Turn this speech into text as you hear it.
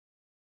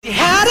You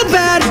had a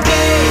bad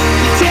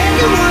day,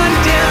 taking one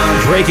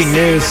down. Breaking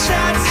news.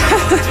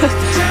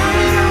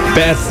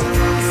 Beth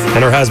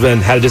and her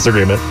husband had a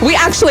disagreement. We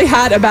actually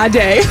had a bad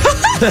day.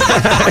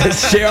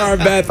 It's JR and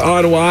Beth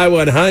on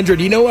Y100.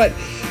 You know what?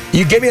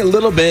 You gave me a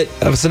little bit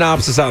of a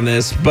synopsis on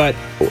this, but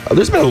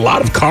there's been a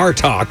lot of car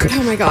talk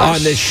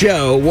on this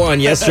show. One,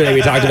 yesterday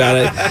we talked about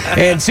it.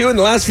 And two, in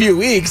the last few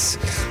weeks,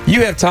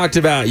 you have talked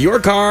about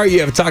your car. You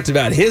have talked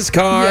about his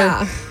car.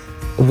 Yeah.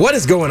 What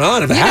is going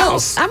on at the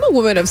house? I'm a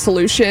woman of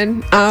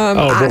solution.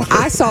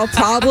 I solve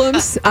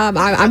problems.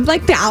 I'm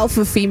like the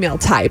alpha female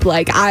type.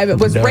 Like I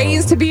was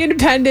raised to be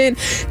independent,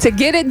 to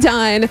get it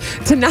done,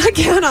 to not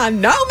count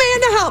on no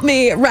man to help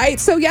me, right?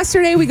 So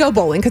yesterday we go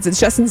bowling because it's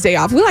Justin's day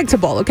off. We like to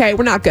bowl, okay?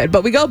 We're not good,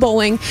 but we go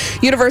bowling.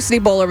 University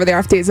Bowl over there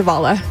off Days of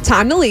Allah.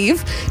 Time to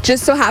leave.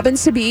 Just so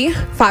happens to be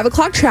 5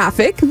 o'clock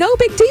traffic. No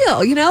big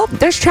deal, you know?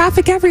 There's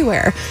traffic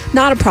everywhere.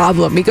 Not a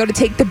problem. We go to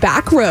take the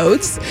back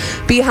roads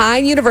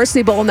behind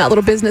University Bowl in that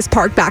little business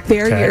park back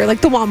there near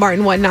like the Walmart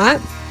and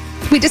whatnot.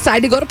 We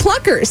decide to go to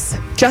Pluckers,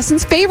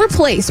 Justin's favorite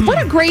place.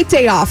 What a great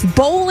day off.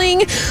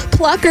 Bowling,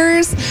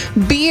 Pluckers,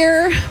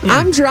 beer.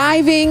 I'm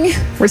driving.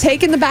 We're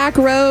taking the back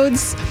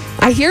roads.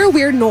 I hear a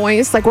weird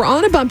noise, like we're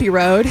on a bumpy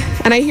road,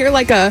 and I hear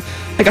like a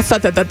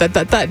thud, thud, thud, thud,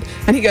 thud, thud.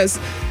 And he goes,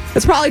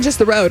 it's probably just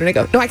the road. And I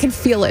go, no, I can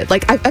feel it.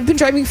 Like, I've been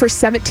driving for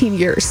 17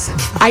 years.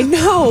 I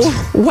know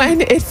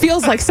when it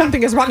feels like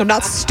something is wrong. I'm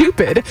not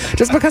stupid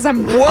just because I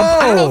don't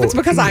know if it's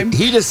because I'm...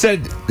 He just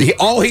said,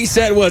 all he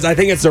said was, I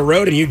think it's the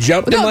road, and you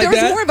jumped him like that? No,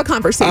 there was more of a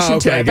conversation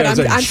to it. But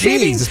I'm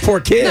saving... this poor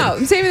kid. No,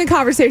 I'm saving the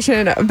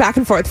conversation back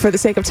and forth for the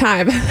sake of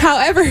time.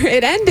 However,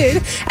 it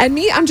ended, and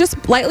I'm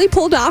just lightly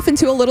pulled off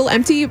into a little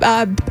empty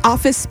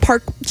office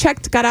park,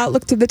 checked, got out,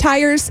 looked at the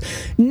tires.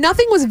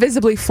 Nothing was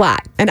visibly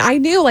flat. And I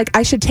knew, like,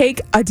 I should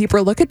take a deeper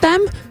look at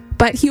them,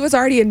 but he was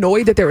already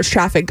annoyed that there was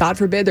traffic. God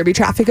forbid there be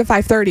traffic at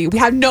 5:30. We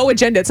have no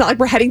agenda. It's not like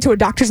we're heading to a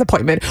doctor's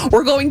appointment.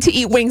 We're going to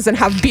eat wings and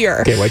have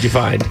beer. Okay, what'd you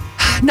find?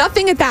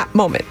 Nothing at that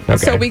moment. Okay.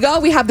 So we go,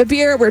 we have the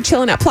beer, we're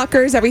chilling at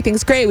Pluckers,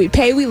 everything's great. We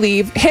pay, we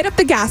leave, hit up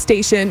the gas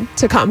station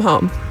to come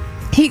home.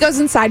 He goes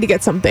inside to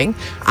get something.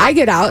 I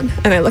get out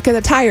and I look at the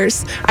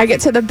tires. I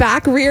get to the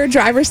back rear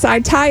driver's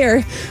side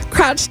tire,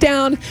 crouch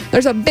down.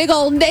 There's a big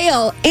old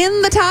nail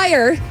in the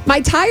tire.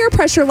 My tire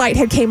pressure light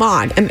had came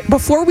on. And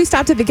before we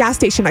stopped at the gas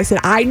station, I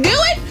said, I knew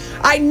it.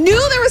 I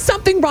knew there was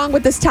something wrong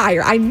with this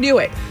tire. I knew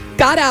it.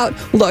 Got out,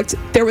 looked,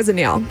 there was a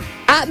nail.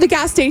 At the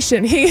gas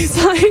station,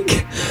 he's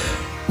like,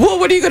 well,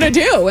 what are you going to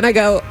do? And I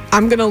go,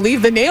 I'm going to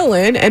leave the nail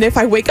in. And if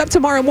I wake up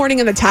tomorrow morning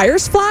and the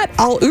tire's flat,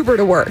 I'll Uber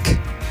to work.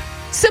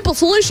 Simple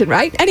solution,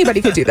 right?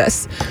 Anybody could do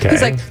this. Okay.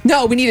 He's like,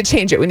 no, we need to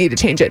change it. We need to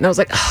change it. And I was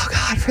like, oh,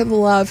 God, for the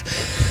love.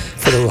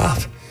 For the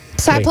love.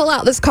 So I pull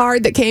out this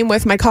card that came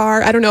with my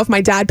car. I don't know if my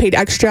dad paid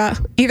extra.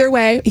 Either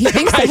way, he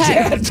thinks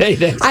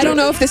ahead. I don't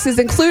know if this is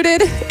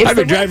included. I've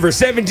been driving for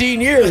 17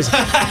 years.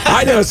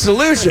 I know a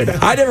solution.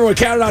 I never would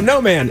count it on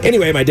no man.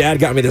 Anyway, my dad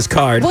got me this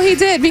card. Well, he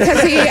did because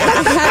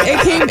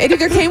it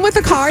either came with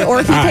the card or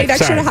he paid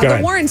extra to have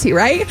the warranty,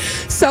 right?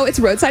 So it's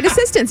roadside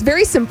assistance.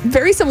 Very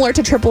similar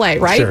to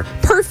AAA, right? Sure.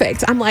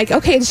 Perfect. I'm like,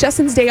 okay, it's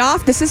Justin's day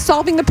off. This is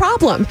solving the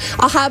problem.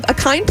 I'll have a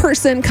kind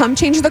person come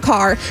change the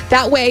car.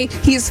 That way,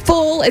 he's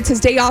full. It's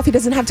his day off. He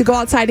doesn't have to go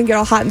outside and get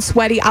all hot and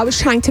sweaty. I was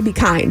trying to be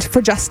kind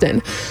for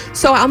Justin.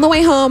 So on the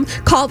way home,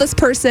 call this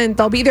person.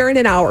 They'll be there in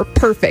an hour.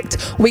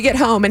 Perfect. We get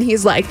home and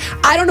he's like,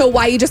 I don't know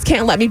why you just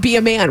can't let me be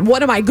a man.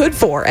 What am I good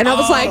for? And I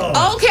was like,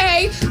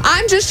 okay,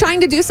 I'm just trying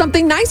to do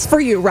something nice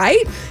for you,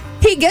 right?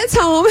 He gets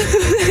home.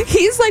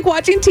 He's like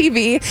watching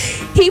TV.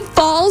 He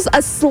falls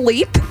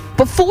asleep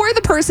before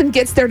the person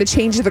gets there to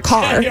change the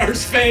car.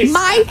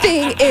 My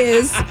thing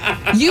is,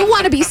 you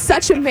want to be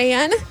such a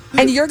man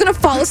and you're going to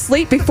fall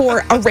asleep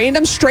before a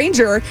random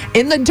stranger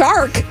in the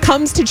dark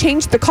comes to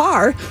change the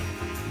car.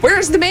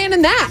 Where's the man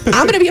in that?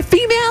 I'm going to be a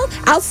female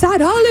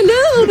outside all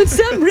alone with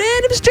some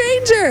random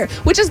stranger,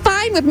 which is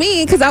fine with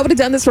me because I would have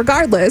done this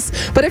regardless.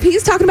 But if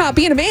he's talking about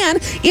being a man,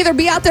 either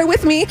be out there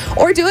with me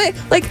or do it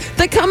like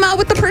they come out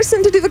with the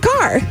person to do the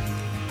car.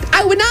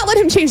 I would not let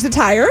him change the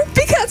tire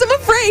because I'm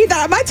afraid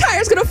that my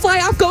tire's going to fly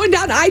off going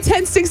down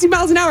I-10 60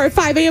 miles an hour at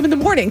 5 a.m. in the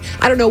morning.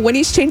 I don't know when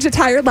he's changed the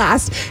tire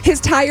last. His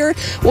tire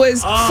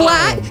was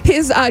flat.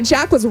 His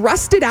jack was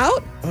rusted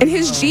out. And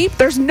his Jeep,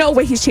 there's no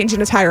way he's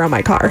changing a tire on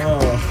my car.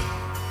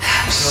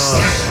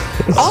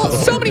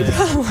 So many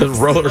problems. The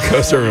roller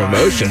coaster of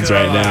emotions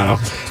right now.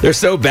 They're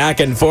so back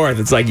and forth.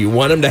 It's like you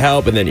want him to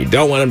help, and then you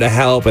don't want him to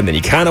help, and then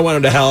you kind of want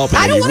him to help. And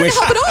I don't want him to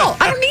help at all.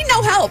 I don't need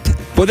no help.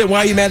 Well, then why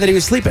are you mad that he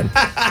was sleeping?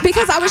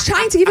 Because I was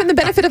trying to give him the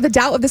benefit of the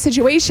doubt of the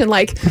situation.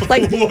 But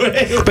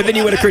then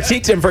you would have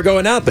critiqued him for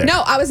going out there.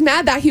 No, I was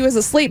mad that he was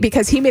asleep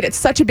because he made it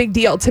such a big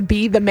deal to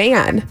be the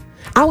man.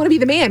 I want to be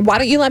the man. Why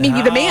don't you let me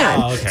be the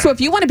man? Okay. So if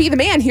you want to be the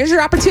man, here's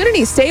your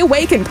opportunity. Stay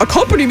awake and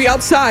accompany me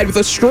outside with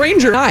a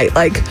stranger night.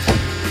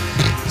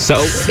 So,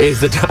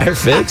 is the tire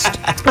fixed?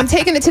 I'm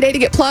taking it today to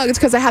get plugged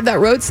because I have that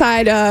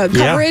roadside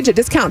coverage at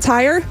Discount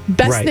Tire.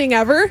 Best thing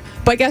ever.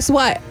 But guess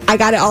what? I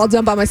got it all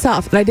done by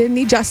myself, and I didn't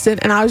need Justin,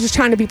 and I was just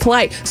trying to be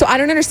polite. So I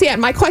don't understand.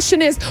 My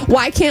question is,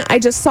 why can't I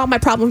just solve my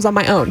problems on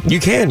my own? You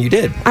can. You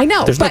did. I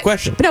know. There's no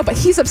question. No, but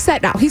he's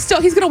upset now. He's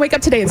going to wake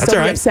up today and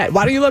still be upset.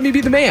 Why don't you let me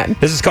be the man?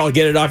 This is called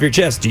get it off your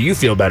chest. Do you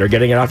feel better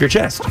getting it off your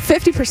chest?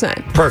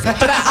 50%. Perfect.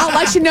 But I'll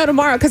let you know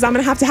tomorrow because I'm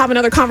going to have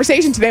another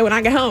conversation today when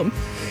I get home.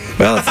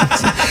 Well,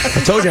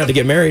 I told you not to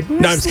get married.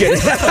 No, I'm just kidding.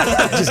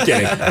 Just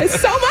kidding. It's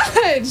so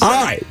much.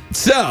 All right.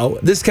 So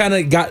this kind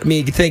of got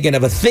me thinking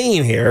of a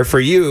theme here for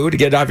you to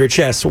get it off your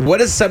chest.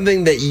 What is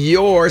something that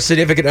your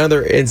significant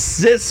other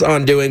insists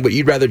on doing, but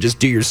you'd rather just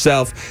do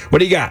yourself? What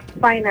do you got?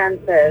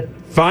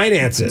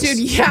 Finances. Dude,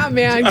 yeah,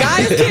 man.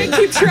 Guys can't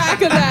keep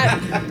track of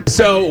that.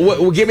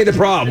 So give me the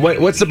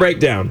problem. What's the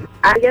breakdown?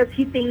 I guess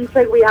he thinks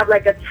like we have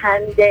like a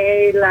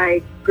 10-day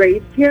like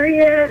grace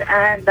period,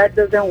 and that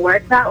doesn't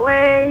work that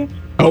way.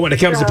 Oh, when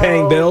it comes to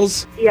paying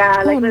bills?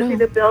 Yeah, like let's say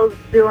the bill's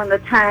due on the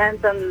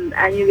 10th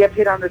and you get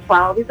paid on the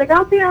 12th. He's like,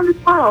 I'll pay on the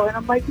 12th. And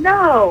I'm like,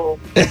 no.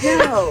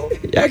 Yeah,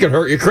 it could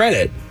hurt your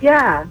credit.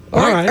 Yeah.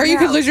 All right. Or you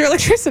could lose your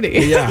electricity.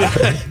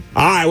 Yeah.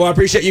 All right, well, I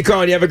appreciate you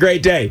calling. You have a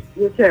great day.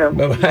 You too.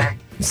 Bye-bye.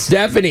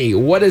 Stephanie,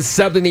 what is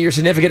something that your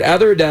significant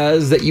other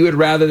does that you would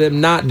rather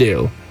them not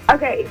do?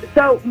 Okay,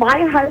 so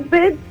my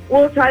husband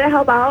will try to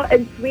help out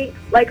and sweep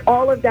like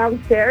all of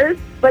downstairs.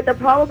 But the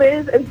problem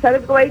is, instead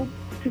of going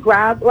to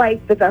grab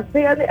like the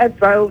dustpan and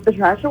throw the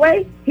trash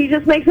away, he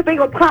just makes a big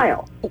old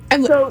pile.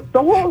 And so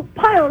the whole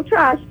pile of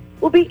trash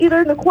will be either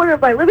in the corner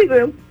of my living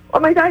room or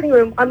my dining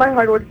room on my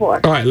hardwood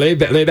floor. All right, lay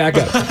back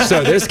up.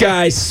 So this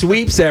guy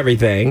sweeps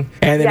everything,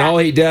 and then all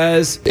he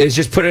does is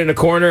just put it in a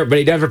corner, but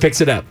he never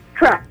picks it up.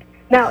 Correct.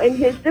 Now, in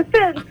his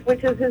defense,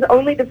 which is his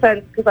only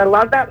defense, because I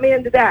love that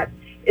man to death,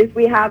 is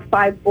we have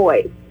 5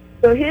 boys.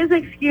 So his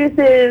excuse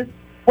is,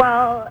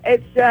 well,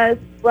 it's just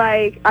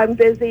like, I'm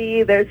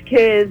busy, there's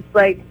kids,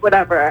 like,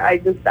 whatever. I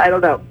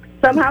don't know.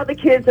 Somehow the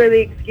kids are the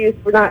excuse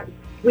for not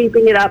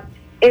sweeping it up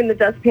in the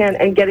dustpan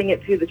and getting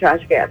it to the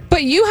trash can.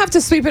 But you have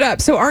to sweep it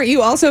up, so aren't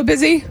you also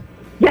busy?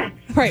 Yes.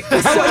 Right.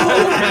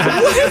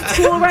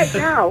 School right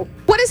now.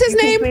 What is his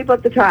name? Sweep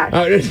up the trash.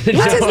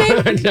 What's his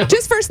name? No.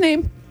 Just first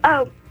name.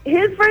 Oh,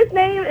 his first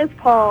name is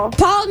Paul.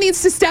 Paul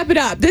needs to step it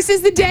up. This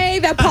is the day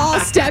that Paul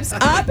steps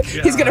up.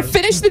 He's going to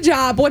finish the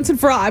job once and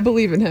for all. I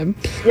believe in him.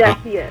 Yes,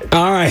 he is.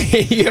 All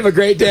right. You have a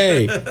great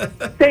day.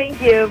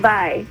 Thank you.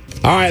 Bye.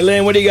 All right,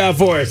 Lynn, what do you got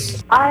for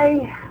us?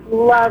 I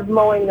love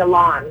mowing the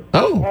lawn.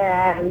 Oh.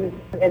 And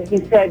he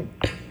said,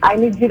 I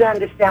need you to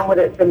understand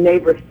what the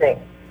neighbors think.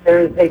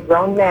 There's a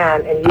grown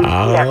man, and you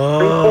have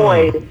 3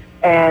 boys,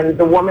 and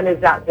the woman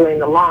is out doing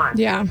the lawn.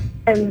 Yeah.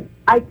 And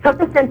I took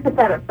offense at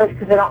that at first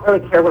because I don't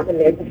really care what the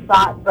neighbors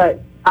thought,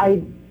 but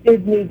I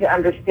did need to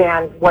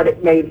understand what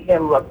it made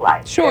him look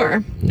like.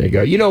 Sure. There you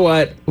go. You know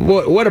what?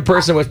 What a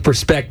person with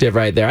perspective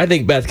right there. I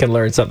think Beth can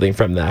learn something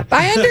from that.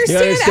 I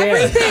understand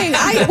everything.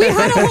 We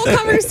had a whole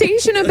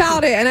conversation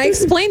about it, and I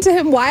explained to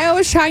him why I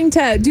was trying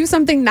to do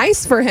something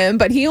nice for him,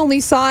 but he only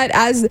saw it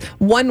as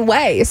one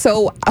way.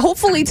 So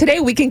hopefully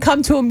today we can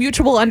come to a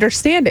mutual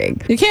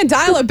understanding. You can't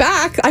dial it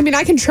back. I mean,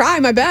 I can try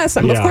my best.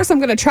 Of course I'm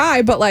going to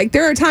try, but like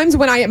there are times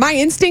when my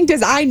instinct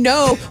is I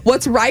know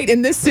what's right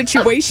in this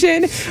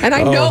situation, and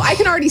I know I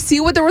can already see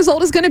what the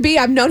result is going to be.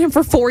 I've known him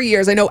for 4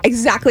 years. I know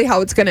exactly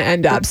how it's going to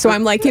end up. So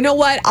I'm like, you know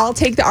what? I'll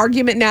take the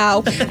argument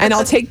now, and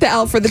I'll take the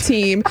L for the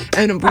team.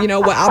 And you know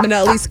what? I'm going to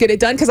at least get it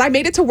done because I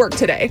made it to work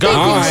today.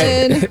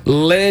 Thank you,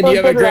 Lynn. Lynn, you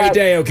have a great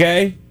day,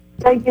 okay?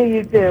 Thank you,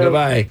 you too.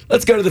 Goodbye.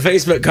 Let's go to the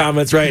Facebook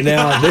comments right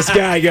now. This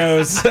guy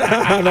goes,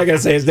 I'm not going to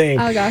say his name.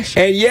 Oh, gosh.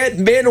 And yet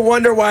men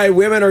wonder why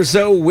women are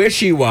so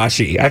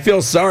wishy-washy. I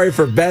feel sorry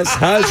for Beth's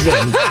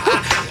husband.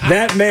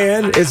 That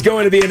man is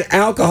going to be an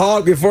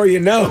alcoholic before you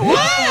know it. Whatever.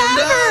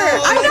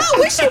 I'm not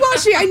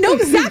wishy-washy. I know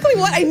exactly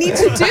what I need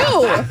to do.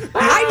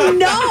 I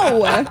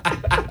know.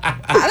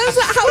 How is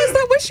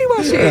that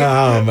wishy-washy?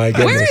 Oh, my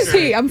goodness. Where is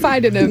he? I'm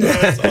finding him.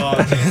 That's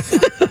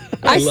awesome.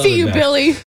 I see you, that. Billy.